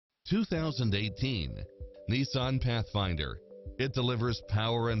2018 Nissan Pathfinder. It delivers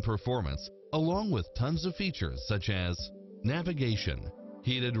power and performance along with tons of features such as navigation,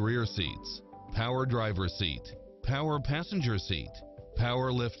 heated rear seats, power driver seat, power passenger seat,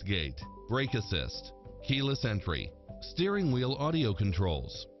 power lift gate, brake assist, keyless entry, steering wheel audio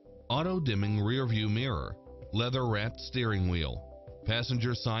controls, auto dimming rear view mirror, leather wrapped steering wheel,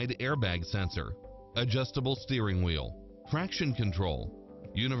 passenger side airbag sensor, adjustable steering wheel, traction control,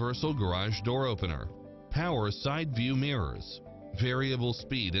 universal garage door opener, power side view mirrors, variable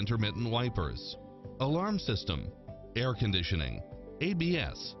speed intermittent wipers, alarm system, air conditioning,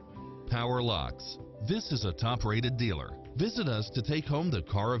 ABS, power locks. This is a top-rated dealer. Visit us to take home the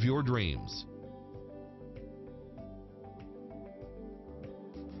car of your dreams.